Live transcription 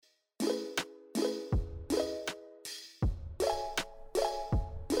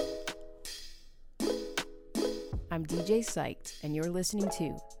I'm DJ Psyched, and you're listening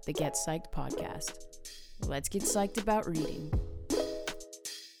to the Get Psyched podcast. Let's get psyched about reading.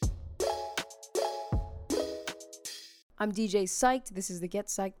 I'm DJ Psyched, this is the Get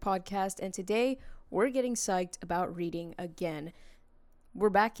Psyched podcast, and today we're getting psyched about reading again. We're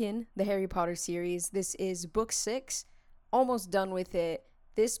back in the Harry Potter series. This is book 6, almost done with it.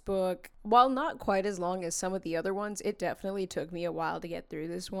 This book, while not quite as long as some of the other ones, it definitely took me a while to get through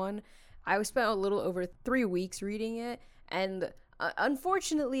this one. I spent a little over 3 weeks reading it, and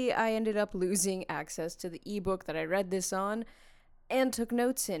unfortunately, I ended up losing access to the ebook that I read this on and took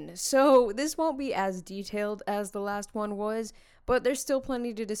notes in. So this won't be as detailed as the last one was, but there's still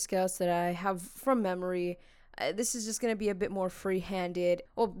plenty to discuss that I have from memory. This is just going to be a bit more free-handed,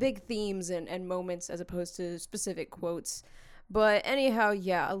 well, big themes and moments as opposed to specific quotes. But anyhow,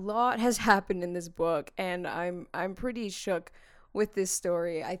 yeah, a lot has happened in this book, and I'm pretty shook with this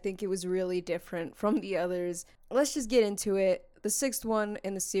story. I think it was really different from the others. Let's just get into it. The 6th one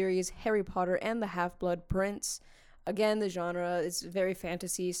in the series, Harry Potter and the Half-Blood Prince. Again, the genre is very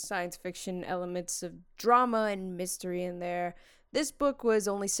fantasy, science fiction, elements of drama and mystery in there. This book was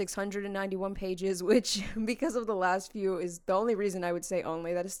only 691 pages, which, because of the last few, is the only reason I would say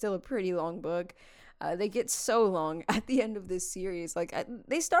only. That is still a pretty long book. They get so long at the end of this series.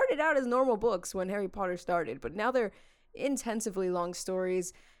 They started out as normal books when Harry Potter started, but now they're intensively long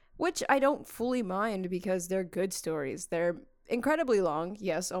stories, which I don't fully mind because they're good stories. They're incredibly long,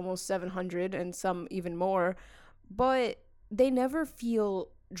 yes, almost 700 and some even more, but they never feel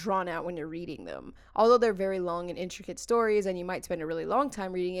drawn out when you're reading them. Although they're very long and intricate stories and you might spend a really long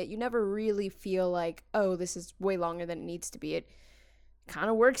time reading it, you never really feel like, oh, this is way longer than it needs to be. It kind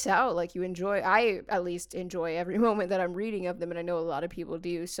of works out. Like, you enjoy, I at least enjoy every moment that I'm reading of them, and I know a lot of people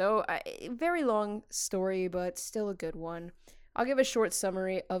do. So very long story, but still a good one. I'll give a short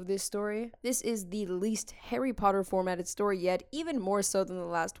summary of this story. This is the least Harry Potter formatted story yet, even more so than the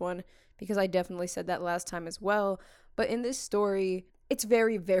last one, because I definitely said that last time as well. But in this story, it's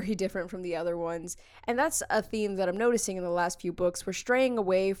very, very different from the other ones. And that's a theme that I'm noticing in the last few books. We're straying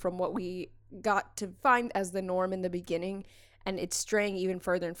away from what we got to find as the norm in the beginning, and it's straying even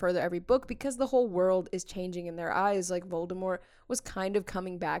further and further every book because the whole world is changing in their eyes. Like, Voldemort was kind of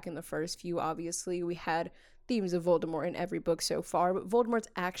coming back in the first few, obviously. We had themes of Voldemort in every book so far, but Voldemort's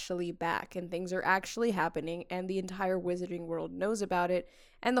actually back, and things are actually happening, and the entire wizarding world knows about it,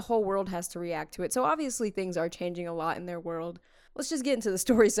 and the whole world has to react to it. So obviously things are changing a lot in their world. Let's just get into the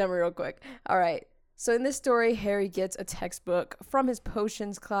story summary real quick. All right, so in this story, Harry gets a textbook from his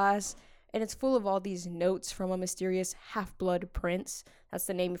potions class, and it's full of all these notes from a mysterious half-blood prince. That's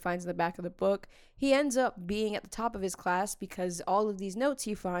the name he finds in the back of the book. He ends up being at the top of his class because all of these notes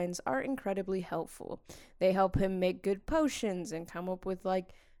he finds are incredibly helpful. They help him make good potions and come up with,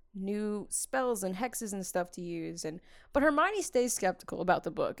 new spells and hexes and stuff to use. But Hermione stays skeptical about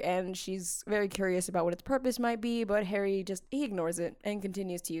the book, and she's very curious about what its purpose might be, but Harry he ignores it and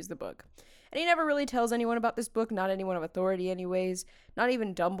continues to use the book. And he never really tells anyone about this book, not anyone of authority anyways, not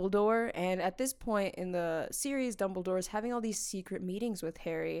even Dumbledore. And at this point in the series, Dumbledore is having all these secret meetings with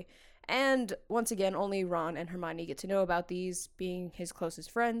Harry. And once again, only Ron and Hermione get to know about these, being his closest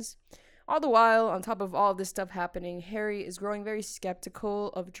friends. All the while, on top of all this stuff happening, Harry is growing very skeptical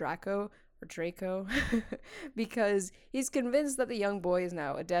of Draco, because he's convinced that the young boy is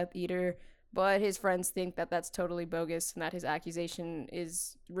now a Death Eater, but his friends think that that's totally bogus and that his accusation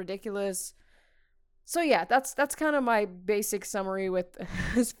is ridiculous. So yeah, that's kind of my basic summary with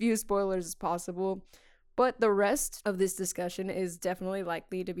as few spoilers as possible. But the rest of this discussion is definitely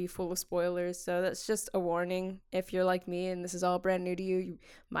likely to be full of spoilers, so that's just a warning. If you're like me and this is all brand new to you, you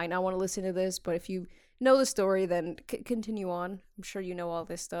might not want to listen to this, but if you know the story, then continue on. I'm sure you know all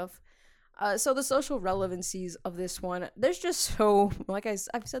this stuff. So the social relevancies of this one, there's just so,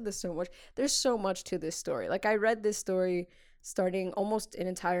 I've said this so much, there's so much to this story. I read this story starting almost an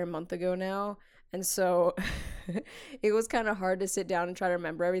entire month ago now, and so it was kind of hard to sit down and try to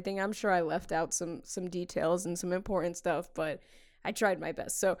remember everything. I'm sure I left out some details and some important stuff, but I tried my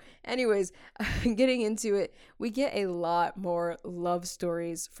best. So anyways, getting into it, we get a lot more love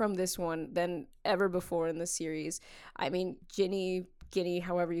stories from this one than ever before in the series. I mean, Ginny,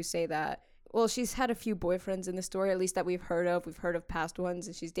 however you say that. Well, she's had a few boyfriends in the story, at least that we've heard of. We've heard of past ones,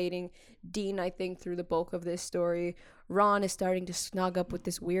 and she's dating Dean, I think, through the bulk of this story. Ron is starting to snog up with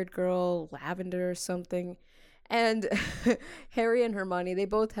this weird girl, Lavender or something. And Harry and Hermione, they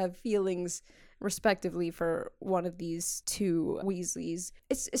both have feelings respectively for one of these two Weasleys.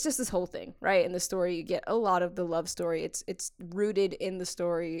 It's just this whole thing, right? In the story, you get a lot of the love story. It's rooted in the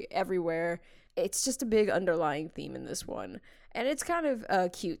story everywhere. It's just a big underlying theme in this one. And it's kind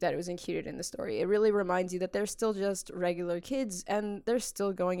of cute that it was included in the story. It really reminds you that they're still just regular kids and they're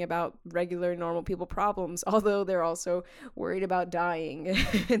still going about regular, normal people problems, although they're also worried about dying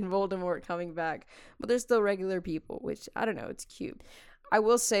and Voldemort coming back. But they're still regular people, which, I don't know, it's cute. I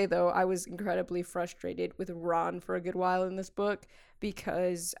will say, though, I was incredibly frustrated with Ron for a good while in this book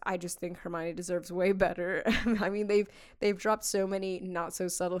because I just think Hermione deserves way better. I mean, they've dropped so many not so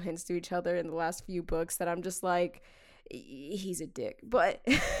subtle hints to each other in the last few books that I'm just like, he's a dick. But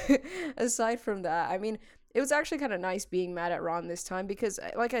aside from that, I mean, it was actually kind of nice being mad at Ron this time because,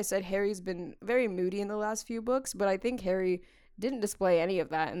 like I said, Harry's been very moody in the last few books, but I think Harry didn't display any of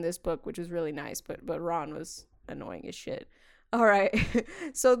that in this book, which was really nice, but Ron was annoying as shit. All right.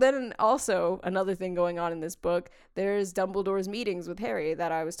 So then also another thing going on in this book, there's Dumbledore's meetings with Harry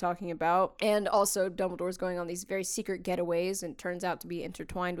that I was talking about. And also Dumbledore's going on these very secret getaways and turns out to be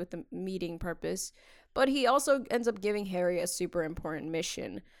intertwined with the meeting purpose. But he also ends up giving Harry a super important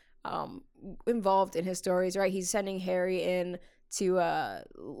mission involved in his stories, right? He's sending Harry in to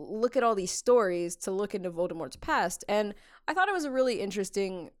look at all these stories to look into Voldemort's past. And I thought it was a really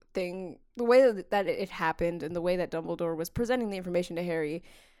interesting thing, the way that it happened and the way that Dumbledore was presenting the information to Harry.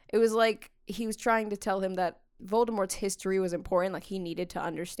 It was like he was trying to tell him that Voldemort's history was important, like he needed to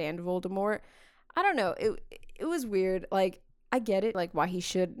understand Voldemort. I don't know, it was weird. Like, I get it, like why he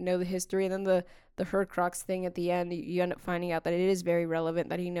should know the history, and then the Horcrux thing at the end, you end up finding out that it is very relevant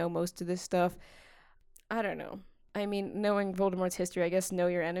that he know most of this stuff. I don't know. I mean, knowing Voldemort's history, I guess know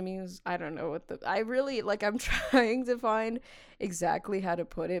your enemies. I don't know what I really, like, I'm trying to find exactly how to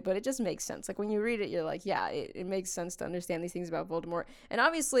put it, but it just makes sense. Like, when you read it, you're like, yeah, it makes sense to understand these things about Voldemort. And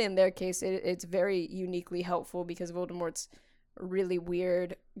obviously, in their case, it's very uniquely helpful because Voldemort's a really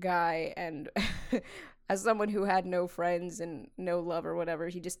weird guy, and as someone who had no friends and no love or whatever,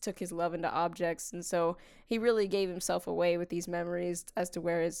 he just took his love into objects, and so he really gave himself away with these memories as to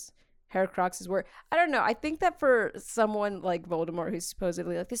where his Horcruxes were. I don't know. I think that for someone like Voldemort, who's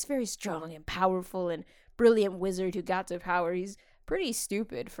supposedly like this very strong and powerful and brilliant wizard who got to power, he's pretty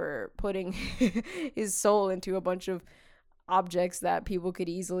stupid for putting his soul into a bunch of objects that people could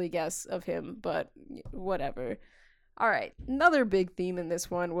easily guess of him, but whatever. All right, another big theme in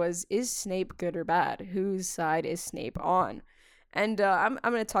this one was, is Snape good or bad? Whose side is Snape on? And I'm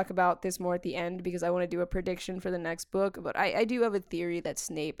going to talk about this more at the end because I want to do a prediction for the next book. But I do have a theory that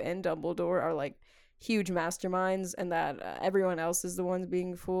Snape and Dumbledore are like huge masterminds and that everyone else is the ones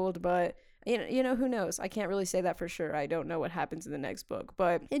being fooled. But, you know, who knows? I can't really say that for sure. I don't know what happens in the next book.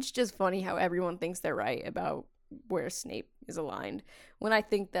 But it's just funny how everyone thinks they're right about where Snape is aligned. When I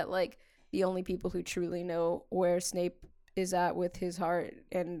think that, like, the only people who truly know where Snape is at with his heart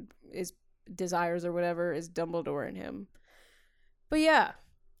and his desires or whatever is Dumbledore and him. But yeah,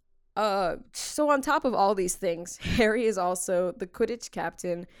 so on top of all these things, Harry is also the Quidditch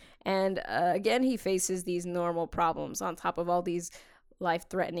captain, and again, he faces these normal problems on top of all these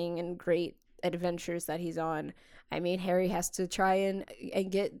life-threatening and great adventures that he's on. I mean, Harry has to try and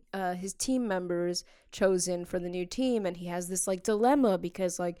get his team members chosen for the new team, and he has this, like, dilemma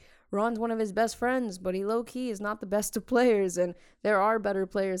because, like, Ron's one of his best friends, but he low-key is not the best of players, and there are better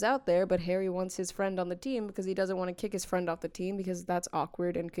players out there, but Harry wants his friend on the team because he doesn't want to kick his friend off the team because that's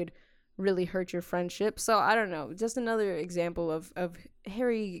awkward and could really hurt your friendship. So, I don't know, just another example of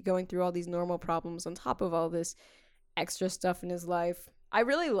Harry going through all these normal problems on top of all this extra stuff in his life. I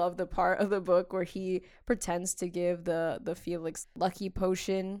really love the part of the book where he pretends to give the Felix lucky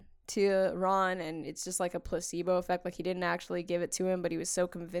potion to Ron, and it's just like a placebo effect. Like, he didn't actually give it to him, but he was so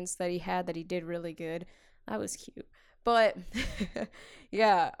convinced that he did really good. That was cute. But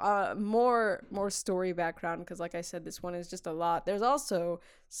yeah, more story background, because like I said, this one is just a lot. There's also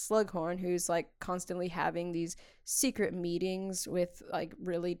Slughorn, who's like constantly having these secret meetings with like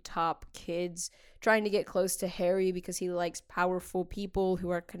really top kids, trying to get close to Harry because he likes powerful people who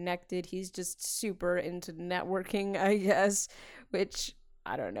are connected. He's just super into networking, I guess, which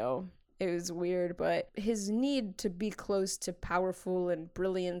I don't know. It was weird, but his need to be close to powerful and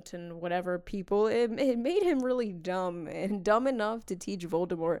brilliant and whatever people, it made him really dumb, and dumb enough to teach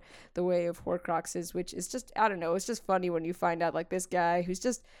Voldemort the way of Horcruxes, which is just, I don't know, it's just funny when you find out, like, this guy who's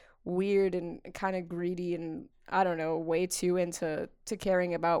just weird and kind of greedy and, I don't know, way too into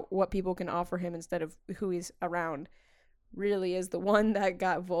caring about what people can offer him instead of who he's around, really is the one that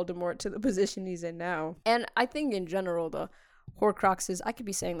got Voldemort to the position he's in now. And I think in general, the Horcruxes, I could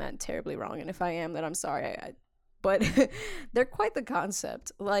be saying that terribly wrong, and if I am, then I'm sorry, but they're quite the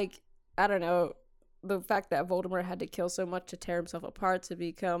concept. Like, I don't know, the fact that Voldemort had to kill so much to tear himself apart to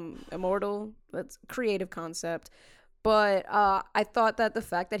become immortal, that's a creative concept. But I thought that the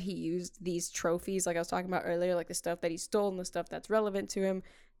fact that he used these trophies, like I was talking about earlier, like the stuff that he stole and the stuff that's relevant to him,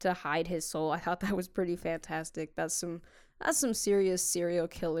 to hide his soul, I thought that was pretty fantastic. That's some serious serial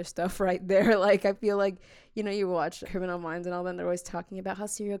killer stuff right there. Like, I feel like, you watch Criminal Minds and all that, and they're always talking about how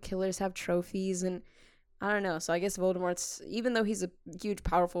serial killers have trophies, and I don't know. So I guess Voldemort's, even though he's a huge,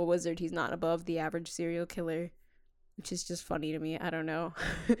 powerful wizard, he's not above the average serial killer, which is just funny to me. I don't know.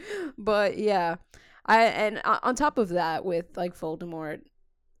 But yeah, on top of that, with like Voldemort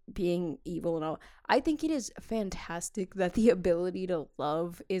being evil and all, I think it is fantastic that the ability to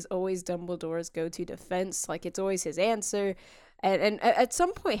love is always Dumbledore's go-to defense. Like, it's always his answer. And at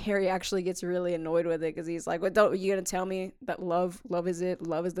some point, Harry actually gets really annoyed with it because he's like, "What? Don't you gonna tell me that love is it?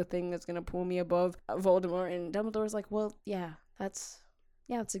 Love is the thing that's gonna pull me above Voldemort?" And Dumbledore's like, "Well, yeah, that's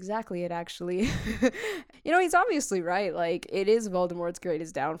exactly it, actually." He's obviously right. Like, it is Voldemort's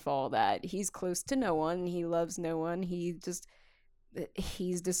greatest downfall that he's close to no one, he loves no one, he's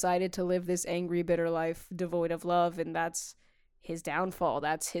decided to live this angry, bitter life devoid of love, and that's his downfall.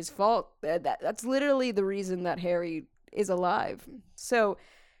 That's his fault. That's literally the reason that Harry is alive. So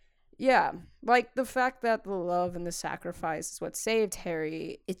yeah, like the fact that the love and the sacrifice is what saved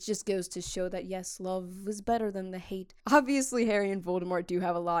Harry, it just goes to show that yes, love is better than the hate. Obviously, Harry and Voldemort do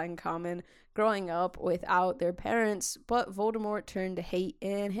have a lot in common, growing up without their parents, but Voldemort turned to hate,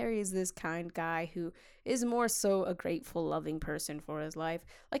 and Harry is this kind guy who is more so a grateful, loving person for his life,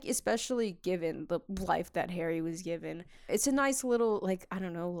 like especially given the life that Harry was given. It's a nice little, like, I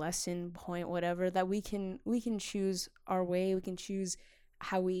don't know, lesson point, whatever, that we can choose our way, we can choose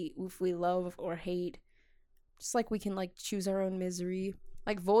if we love or hate, just like we can like choose our own misery.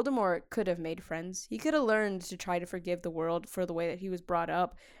 Like, Voldemort could have made friends. He could have learned to try to forgive the world for the way that he was brought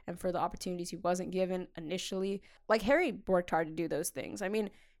up and for the opportunities he wasn't given initially. Like, Harry worked hard to do those things. I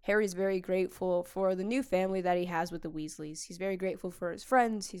mean, Harry's very grateful for the new family that he has with the Weasleys. He's very grateful for his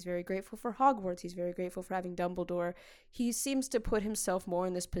friends. He's very grateful for Hogwarts. He's very grateful for having Dumbledore. He seems to put himself more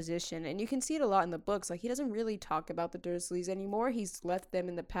in this position, and you can see it a lot in the books. Like, he doesn't really talk about the Dursleys anymore. He's left them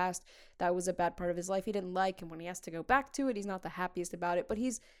in the past. That was a bad part of his life he didn't like, and when he has to go back to it, he's not the happiest about it. But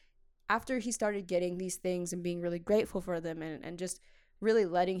after he started getting these things and being really grateful for them, and just really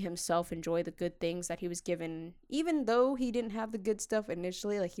letting himself enjoy the good things that he was given, even though he didn't have the good stuff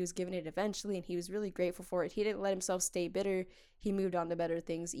initially, like he was given it eventually and he was really grateful for it. He didn't let himself stay bitter. He moved on to better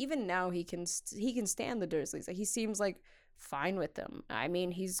things. Even now he can stand the Dursleys. Like, he seems like fine with them. I mean,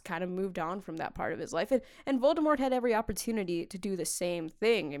 he's kind of moved on from that part of his life, and Voldemort had every opportunity to do the same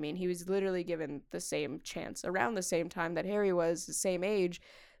thing. I mean, he was literally given the same chance around the same time that Harry was, the same age.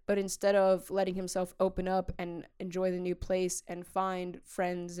 But instead of letting himself open up and enjoy the new place and find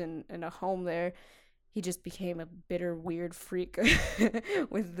friends and a home there, he just became a bitter, weird freak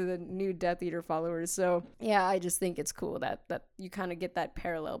with the new Death Eater followers. So yeah, I just think it's cool that you kind of get that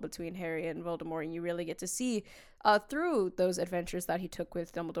parallel between Harry and Voldemort, and you really get to see through those adventures that he took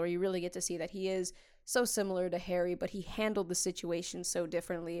with Dumbledore, you really get to see that he is so similar to Harry, but he handled the situation so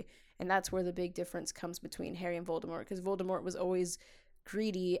differently. And that's where the big difference comes between Harry and Voldemort, because Voldemort was always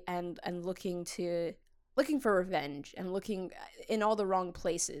greedy and looking for revenge and looking in all the wrong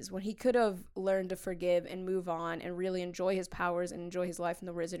places, when he could have learned to forgive and move on and really enjoy his powers and enjoy his life in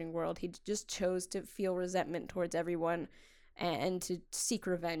the wizarding world. He just chose to feel resentment towards everyone and to seek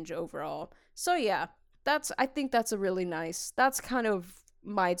revenge overall. So yeah, I think that's that's kind of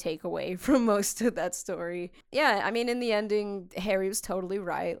my takeaway from most of that story. Yeah, I mean, in the ending, Harry was totally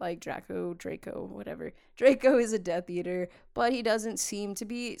right. Like, Draco is a Death Eater, but he doesn't seem to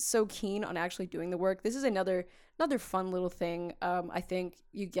be so keen on actually doing the work. This is another fun little thing I think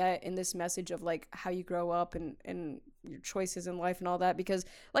you get in this message of like how you grow up and your choices in life and all that, because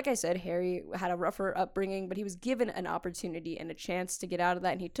like I said, Harry had a rougher upbringing, but he was given an opportunity and a chance to get out of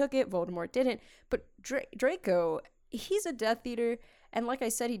that, and he took it. Voldemort didn't. But Draco, he's a Death Eater, and like I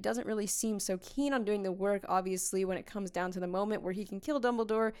said, he doesn't really seem so keen on doing the work. Obviously, when it comes down to the moment where he can kill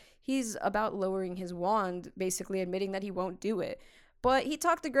Dumbledore, he's about lowering his wand, basically admitting that he won't do it. But he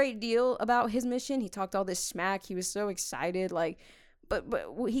talked a great deal about his mission. He talked all this smack. He was so excited, like, but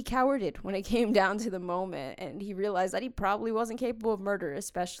he cowered when it came down to the moment, and he realized that he probably wasn't capable of murder,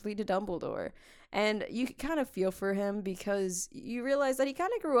 especially to Dumbledore. And you kind of feel for him, because you realize that he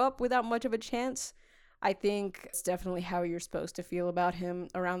kind of grew up without much of a chance. I think it's definitely how you're supposed to feel about him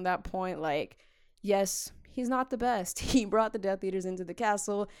around that point. Like, yes, he's not the best. He brought the Death Eaters into the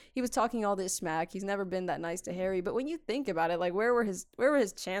castle. He was talking all this smack. He's never been that nice to Harry. But when you think about it, like, where were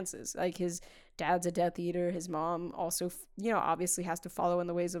his chances? Like, his dad's a Death Eater. His mom also, obviously has to follow in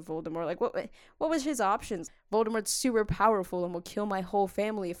the ways of Voldemort. Like, what was his options? Voldemort's super powerful and will kill my whole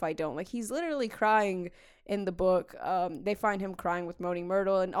family if I don't. Like, he's literally crying in the book. They find him crying with Moaning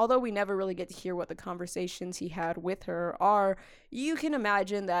Myrtle, and although we never really get to hear what the conversations he had with her are, you can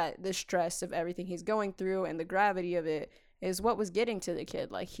imagine that the stress of everything he's going through and the gravity of it is what was getting to the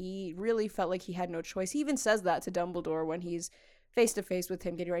kid. Like, he really felt like he had no choice. He even says that to Dumbledore when he's face to face with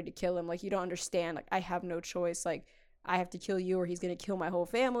him getting ready to kill him. Like, you don't understand. Like, I have no choice. Like, I have to kill you or he's gonna kill my whole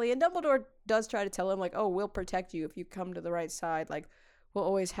family. And Dumbledore does try to tell him, like, oh, we'll protect you if you come to the right side. Like, we'll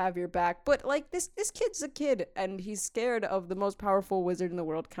always have your back. But, like, this kid's a kid, and he's scared of the most powerful wizard in the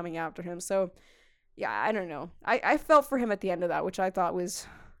world coming after him. So, yeah, I don't know. I felt for him at the end of that, which I thought was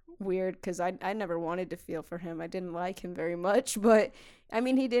weird, because I never wanted to feel for him. I didn't like him very much, but, I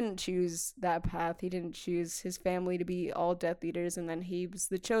mean, he didn't choose that path. He didn't choose his family to be all Death Eaters, and then he was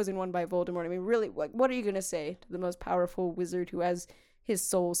the chosen one by Voldemort. I mean, really, what are you going to say to the most powerful wizard who has his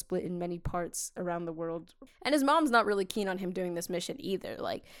soul split in many parts around the world? And his mom's not really keen on him doing this mission either.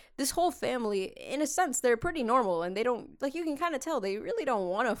 Like, this whole family, in a sense, they're pretty normal, and they don't, like, you can kind of tell they really don't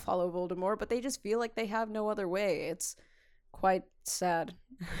want to follow Voldemort, but they just feel like they have no other way. It's quite sad.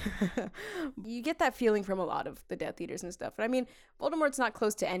 You get that feeling from a lot of the Death Eaters and stuff. And I mean, Voldemort's not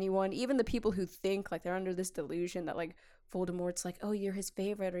close to anyone. Even the people who think, like, they're under this delusion that, like, Voldemort's like, oh, you're his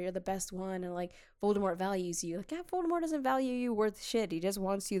favorite or you're the best one, and, like, Voldemort values you. Like, yeah, Voldemort doesn't value you worth shit. He just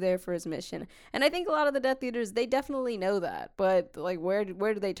wants you there for his mission. And I think a lot of the Death Eaters, they definitely know that. But, like, where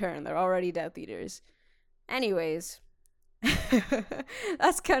do they turn? They're already Death Eaters. Anyways,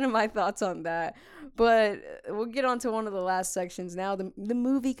 that's kind of my thoughts on that. But we'll get on to one of the last sections now, the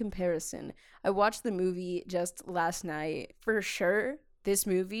movie comparison. I watched the movie just last night. For sure, this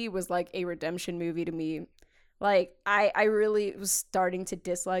movie was like a redemption movie to me. Like, I really was starting to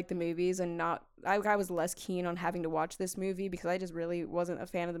dislike the movies, and I was less keen on having to watch this movie because I just really wasn't a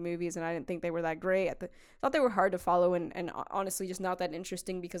fan of the movies, and I didn't think they were that great. I thought they were hard to follow and honestly just not that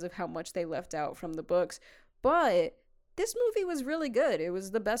interesting because of how much they left out from the books. But this movie was really good. It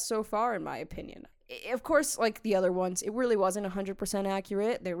was the best so far, in my opinion. Of course, like the other ones, it really wasn't 100%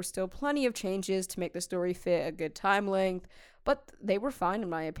 accurate. There were still plenty of changes to make the story fit a good time length, but they were fine, in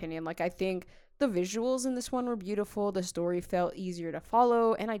my opinion. Like, I think the visuals in this one were beautiful. The story felt easier to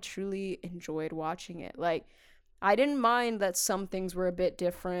follow, and I truly enjoyed watching it. Like, I didn't mind that some things were a bit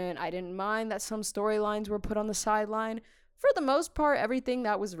different. I didn't mind that some storylines were put on the sideline. For the most part, everything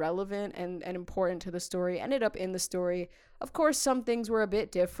that was relevant and important to the story ended up in the story. Of course, some things were a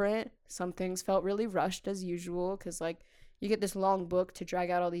bit different. Some things felt really rushed as usual, because, like, you get this long book to drag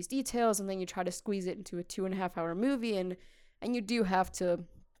out all these details, and then you try to squeeze it into a 2.5-hour movie, and you do have to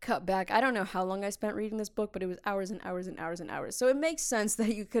cut back. I don't know how long I spent reading this book, but it was hours and hours and hours and hours. So it makes sense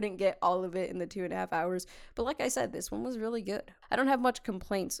that you couldn't get all of it in the 2.5 hours. But like I said, this one was really good. I don't have much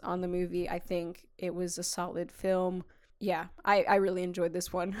complaints on the movie. I think it was a solid film. Yeah, I really enjoyed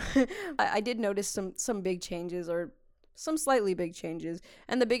this one. I did notice some big changes, or some slightly big changes.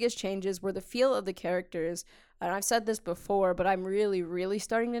 And the biggest changes were the feel of the characters. And I've said this before, but I'm really, really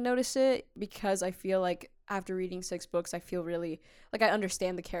starting to notice it because I feel like after reading 6 books, I feel really like I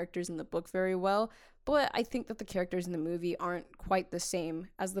understand the characters in the book very well. But I think that the characters in the movie aren't quite the same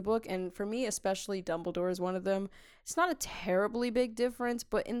as the book. And for me, especially Dumbledore is one of them. It's not a terribly big difference,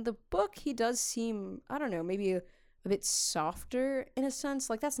 but in the book, he does seem, I don't know, maybe a bit softer in a sense.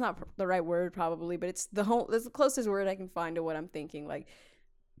 Like, that's not the right word probably, but it's the closest word I can find to what I'm thinking. Like,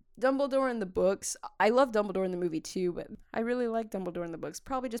 Dumbledore in the books, I love Dumbledore in the movie too, but I really like Dumbledore in the books,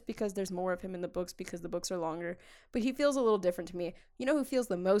 probably just because there's more of him in the books because the books are longer, but he feels a little different to me. You know who feels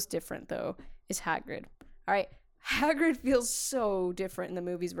the most different, though, is Hagrid. All right, Hagrid feels so different in the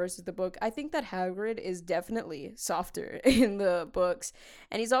movies versus the book. I think that Hagrid is definitely softer in the books,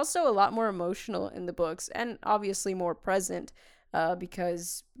 and he's also a lot more emotional in the books, and obviously more present.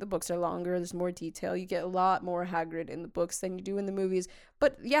 Because the books are longer, there's more detail. You get a lot more Hagrid in the books than you do in the movies.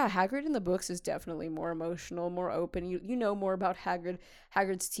 But yeah, Hagrid in the books is definitely more emotional, more open. You know more about Hagrid.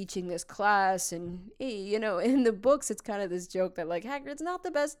 Hagrid's teaching this class, and in the books, it's kind of this joke that, like, Hagrid's not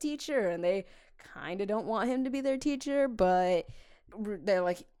the best teacher, and they kind of don't want him to be their teacher, but they're,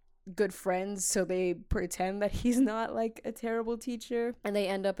 like, good friends, so they pretend that he's not, like, a terrible teacher, and they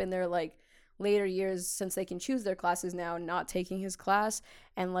end up in their, like, later years, since they can choose their classes now, not taking his class,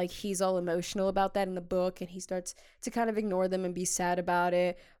 and like he's all emotional about that in the book, and he starts to kind of ignore them and be sad about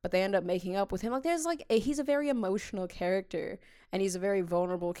it, but they end up making up with him. Like there's like he's a very emotional character, and he's a very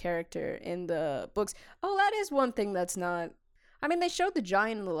vulnerable character in the books. Oh, that is one thing that's not, I mean, they showed the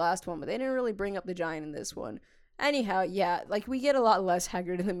giant in the last one, but they didn't really bring up the giant in this one. Anyhow, yeah, like we get a lot less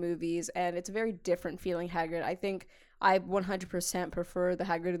Hagrid in the movies, and it's a very different feeling Hagrid. I think I 100% prefer the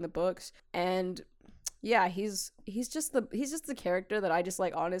Hagrid in the books, and yeah, he's just the character that I just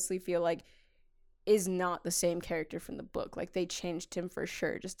like honestly feel like is not the same character from the book. Like they changed him for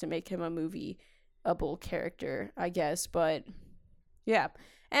sure just to make him a movie-able character, I guess, but yeah.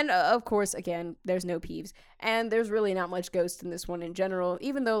 And of course, again, there's no Peeves. And there's really not much Ghost in this one in general.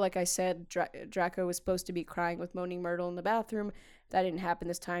 Even though, like I said, Draco was supposed to be crying with Moaning Myrtle in the bathroom. That didn't happen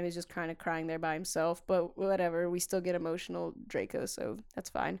this time. He's just kind of crying there by himself. But whatever, we still get emotional Draco, so that's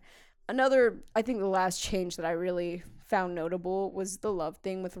fine. Another, I think the last change that I really found notable was the love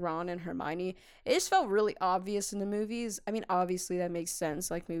thing with Ron and Hermione. It just felt really obvious in the movies. I mean, obviously that makes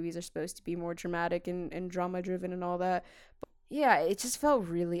sense. Like, movies are supposed to be more dramatic and drama-driven and all that. But yeah, it just felt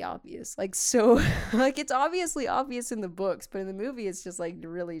really obvious. Like, so, like, it's obviously obvious in the books, but in the movie, it's just, like,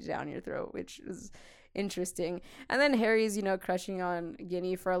 really down your throat, which is interesting. And then Harry's, crushing on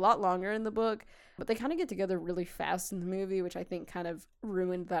Ginny for a lot longer in the book, but they kind of get together really fast in the movie, which I think kind of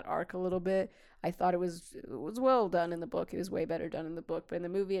ruined that arc a little bit. I thought it was well done in the book. It was way better done in the book, but in the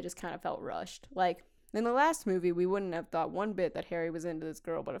movie, it just kind of felt rushed. Like, in the last movie, we wouldn't have thought one bit that Harry was into this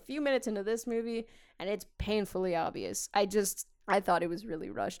girl, but a few minutes into this movie, and it's painfully obvious. I thought it was really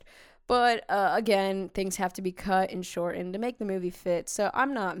rushed. But again, things have to be cut and shortened to make the movie fit, so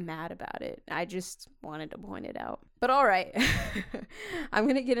I'm not mad about it. I just wanted to point it out. But all right, I'm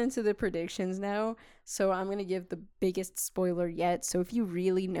going to get into the predictions now. So I'm going to give the biggest spoiler yet. So if you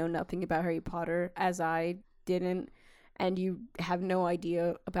really know nothing about Harry Potter, as I didn't, and you have no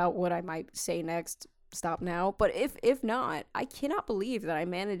idea about what I might say next, stop now. But if not, I cannot believe that I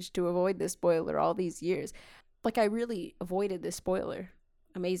managed to avoid this spoiler all these years. Like, I really avoided this spoiler.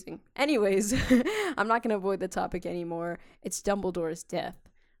 Amazing. Anyways, I'm not going to avoid the topic anymore. It's Dumbledore's death.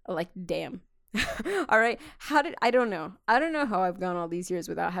 Like, damn. All right. I don't know how I've gone all these years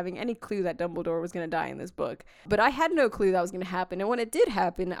without having any clue that Dumbledore was going to die in this book. But I had no clue that was going to happen. And when it did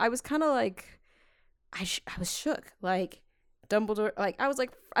happen, I was kind of like, I was shook. Like, Dumbledore, like, I was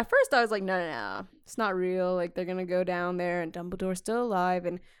like, at first I was like, no, it's not real. Like, they're going to go down there and Dumbledore's still alive.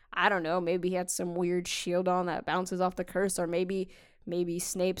 And I don't know, maybe he had some weird shield on that bounces off the curse, or maybe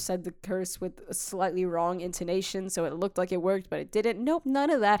Snape said the curse with a slightly wrong intonation, so it looked like it worked, but it didn't. Nope, none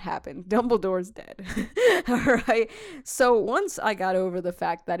of that happened. Dumbledore's dead. All right. So once I got over the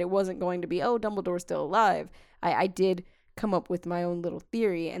fact that it wasn't going to be, oh, Dumbledore's still alive, I did come up with my own little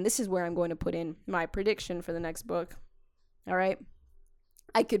theory, and this is where I'm going to put in my prediction for the next book. All right.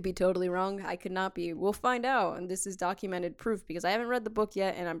 I could be totally wrong. I could not be. We'll find out. And this is documented proof because I haven't read the book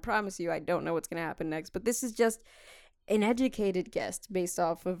yet, and I promise you I don't know what's going to happen next. But this is just an educated guess based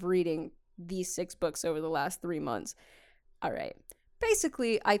off of reading these 6 books over the last 3 months. All right.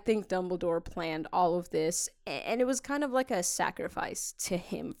 Basically, I think Dumbledore planned all of this, and it was kind of like a sacrifice to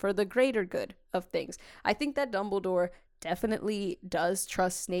him for the greater good of things. I think that Dumbledore definitely does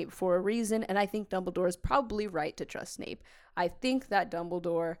trust Snape for a reason, and I think Dumbledore is probably right to trust Snape. I think that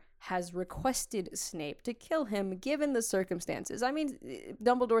Dumbledore has requested Snape to kill him given the circumstances. I mean,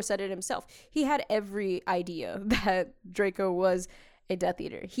 Dumbledore said it himself. He had every idea that Draco was a Death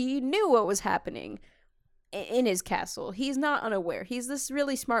Eater. He knew what was happening in his castle. He's not unaware. He's this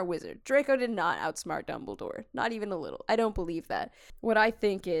really smart wizard. Draco did not outsmart Dumbledore. Not even a little. I don't believe that. What I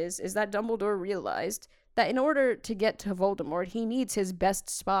think is that Dumbledore realized that in order to get to Voldemort, he needs his best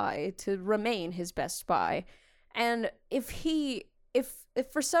spy to remain his best spy. And if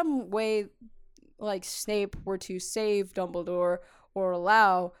for some way, like, Snape were to save Dumbledore or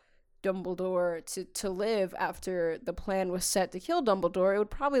allow Dumbledore to live after the plan was set to kill Dumbledore, it would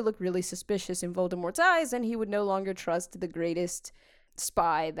probably look really suspicious in Voldemort's eyes, and he would no longer trust the greatest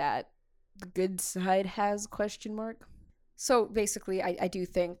spy that the good side has, ? So basically, I do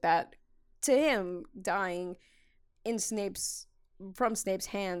think that to him, dying from Snape's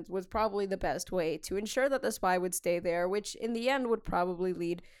hands was probably the best way to ensure that the spy would stay there, which in the end would probably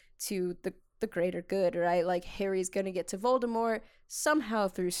lead to the greater good, right? Like, Harry's gonna get to Voldemort somehow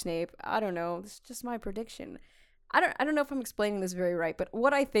through Snape. I don't know. It's just my prediction. I don't know if I'm explaining this very right, but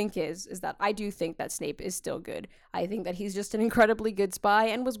what I think is that I do think that Snape is still good. I think that he's just an incredibly good spy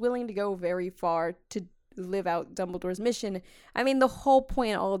and was willing to go very far to live out Dumbledore's mission. I mean, the whole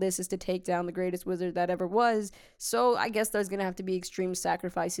point of all of this is to take down the greatest wizard that ever was, so I guess there's gonna have to be extreme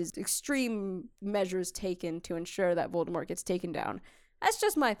sacrifices, extreme measures taken to ensure that Voldemort gets taken down. That's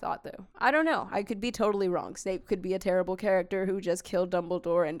just my thought, though. I don't know. I could be totally wrong. Snape could be a terrible character who just killed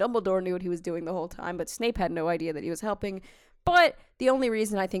Dumbledore, and Dumbledore knew what he was doing the whole time, but Snape had no idea that he was helping. But the only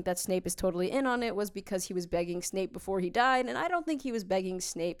reason I think that Snape is totally in on it was because he was begging Snape before he died, and I don't think he was begging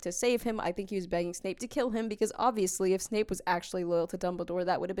Snape to save him. I think he was begging Snape to kill him, because obviously if Snape was actually loyal to Dumbledore,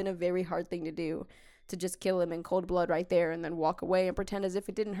 that would have been a very hard thing to do, to just kill him in cold blood right there and then walk away and pretend as if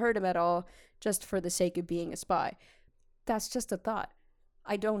it didn't hurt him at all, just for the sake of being a spy. That's just a thought.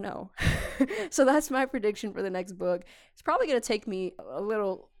 I don't know. So that's my prediction for the next book. It's probably going to take me a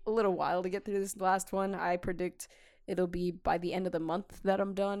little while to get through this last one. I predict it'll be by the end of the month that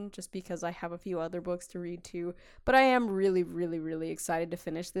I'm done, just because I have a few other books to read too. But I am really, really, really excited to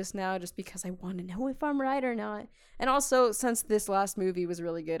finish this now, just because I want to know if I'm right or not. And also, since this last movie was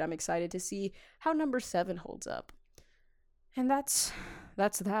really good, I'm excited to see how number 7 holds up. And that's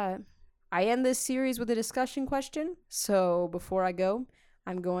that. I end this series with a discussion question. So before I go,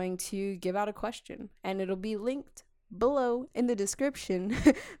 I'm going to give out a question, and it'll be linked below in the description,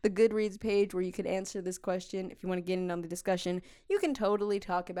 the Goodreads page where you can answer this question. If you want to get in on the discussion, you can totally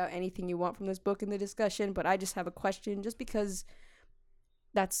talk about anything you want from this book in the discussion, but I just have a question just because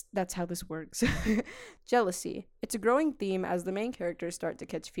that's how this works. Jealousy. It's a growing theme as the main characters start to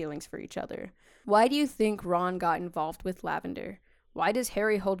catch feelings for each other. Why do you think Ron got involved with Lavender? Why does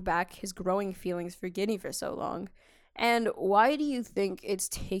Harry hold back his growing feelings for Ginny for so long? And why do you think it's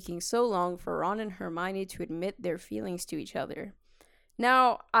taking so long for Ron and Hermione to admit their feelings to each other?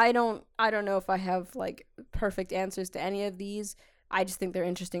 Now, I don't know if I have like perfect answers to any of these. I just think they're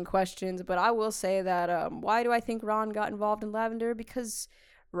interesting questions, but I will say that why do I think Ron got involved in Lavender? Because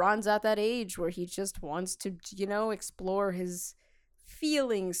Ron's at that age where he just wants to, explore his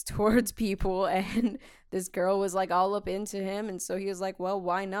feelings towards people, and this girl was like all up into him, and so he was like, well,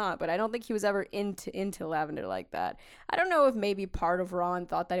 why not? But I don't think he was ever into Lavender like that. I don't know if maybe part of Ron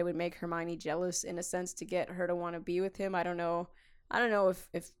thought that it would make Hermione jealous in a sense to get her to want to be with him. I don't know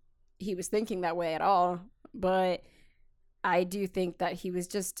if he was thinking that way at all, but I do think that he was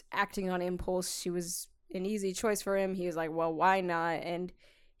just acting on impulse. She was an easy choice for him. He was like, well, why not? And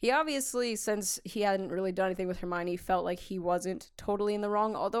he obviously, since he hadn't really done anything with Hermione, felt like he wasn't totally in the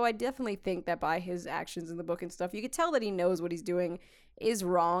wrong. Although I definitely think that by his actions in the book and stuff, you could tell that he knows what he's doing is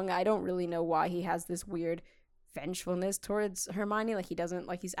wrong. I don't really know why he has this weird vengefulness towards Hermione.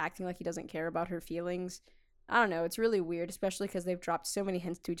 He's acting like he doesn't care about her feelings. I don't know. It's really weird, especially because they've dropped so many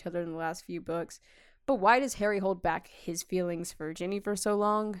hints to each other in the last few books. But why does Harry hold back his feelings for Ginny for so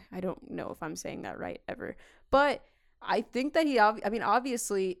long? I don't know if I'm saying that right ever. But I think that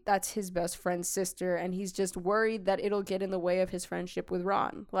obviously that's his best friend's sister, and he's just worried that it'll get in the way of his friendship with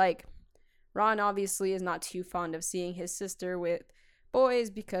Ron. Like, Ron obviously is not too fond of seeing his sister with boys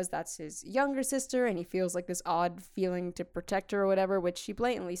because that's his younger sister, and he feels like this odd feeling to protect her or whatever, which she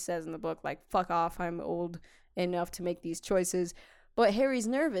blatantly says in the book, like, fuck off, I'm old enough to make these choices. But Harry's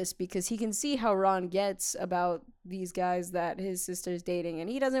nervous because he can see how Ron gets about these guys that his sister's dating,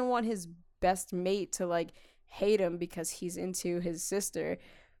 and he doesn't want his best mate to, like, hate him because he's into his sister.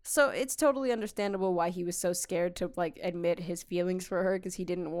 So it's totally understandable why he was so scared to, like, admit his feelings for her, because he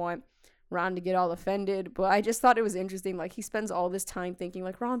didn't want Ron to get all offended. But I just thought it was interesting, like, he spends all this time thinking,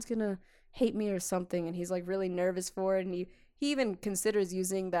 like, Ron's gonna hate me or something, and he's, like, really nervous for it, and he even considers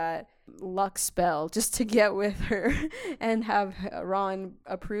using that luck spell just to get with her and have Ron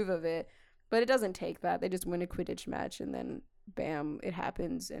approve of it. But it doesn't take that. They just win a Quidditch match, and then bam, it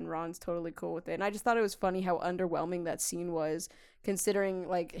happens, and Ron's totally cool with it. And I just thought it was funny how underwhelming that scene was, considering,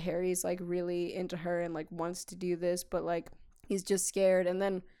 like, Harry's, like, really into her and, like, wants to do this, but, like, he's just scared. And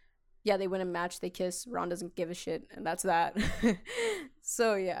then, yeah, they win a match, they kiss, Ron doesn't give a shit, and that's that.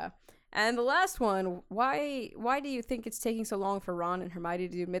 So, yeah. And the last one, why do you think it's taking so long for Ron and Hermione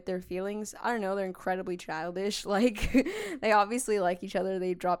to admit their feelings? I don't know, they're incredibly childish. Like, they obviously like each other,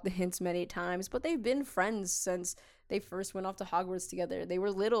 they dropped the hints many times, but they've been friends since they first went off to Hogwarts together. They were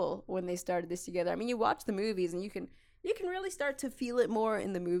little when they started this together. I mean, you watch the movies and you can really start to feel it more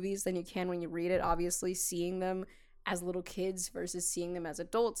in the movies than you can when you read it. Obviously, seeing them as little kids versus seeing them as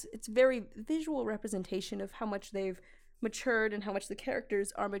adults, it's very visual representation of how much they've matured and how much the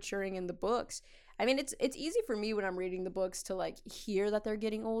characters are maturing in the books. I mean, it's easy for me when I'm reading the books to, like, hear that they're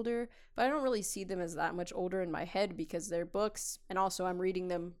getting older, but I don't really see them as that much older in my head because they're books, and also I'm reading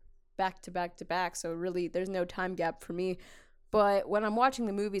them back to back to back, so really there's no time gap for me. But when I'm watching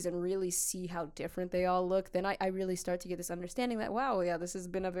the movies and really see how different they all look, then I really start to get this understanding that, wow, yeah, this has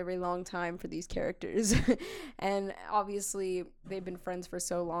been a very long time for these characters. And obviously, they've been friends for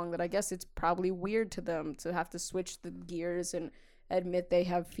so long that I guess it's probably weird to them to have to switch the gears and admit they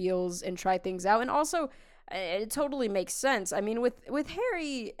have feels and try things out. And also, it totally makes sense. I mean, with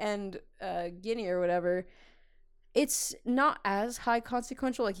Harry and Ginny or whatever, it's not as high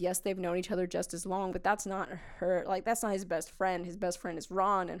consequential. Like, yes, they've known each other just as long, but that's not that's not his best friend. His best friend is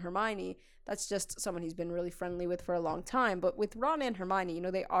Ron and Hermione. That's just someone he's been really friendly with for a long time. But with Ron and Hermione,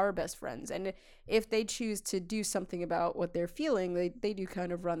 they are best friends. And if they choose to do something about what they're feeling, they do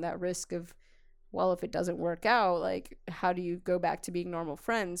kind of run that risk of, well, if it doesn't work out, like, how do you go back to being normal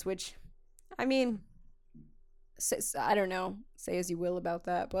friends? Which, I mean, I don't know, say as you will about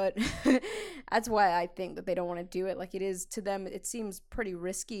that, but that's why I think that they don't want to do it. Like, it is to them, it seems pretty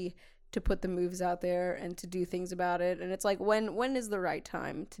risky to put the moves out there and to do things about it. And it's like, when is the right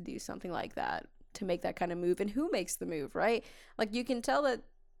time to do something like that, to make that kind of move, and who makes the move, right? Like, you can tell that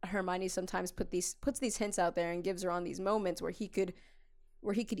Hermione sometimes puts these hints out there and gives Ron these moments where he could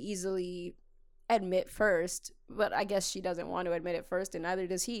easily admit first, but I guess she doesn't want to admit it first, and neither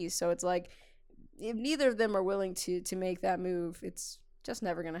does he. So it's like, if neither of them are willing to make that move, it's just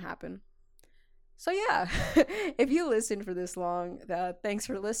never gonna happen. So yeah, if you listened for this long, thanks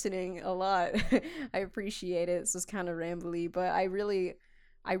for listening a lot. I appreciate it. This was kind of rambly, but I really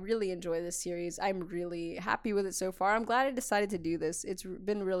enjoy this series. I'm really happy with it so far. I'm glad I decided to do this. It's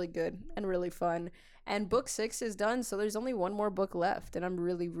been really good and really fun. And book 6 is done, so there's only one more book left, and I'm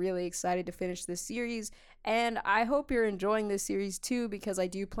really, really excited to finish this series. And I hope you're enjoying this series too, because I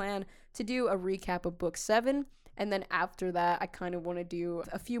do plan to do a recap of book 7. And then after that, I kind of want to do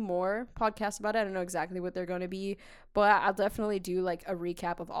a few more podcasts about it. I don't know exactly what they're going to be, but I'll definitely do like a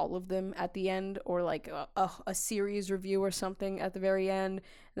recap of all of them at the end, or like a series review or something at the very end.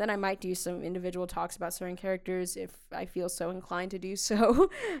 And then I might do some individual talks about certain characters if I feel so inclined to do so.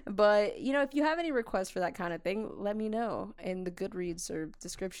 But, if you have any requests for that kind of thing, let me know in the Goodreads or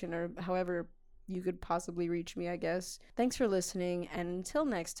description, or however you could possibly reach me, I guess. Thanks for listening, and until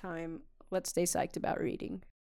next time, let's stay psyched about reading.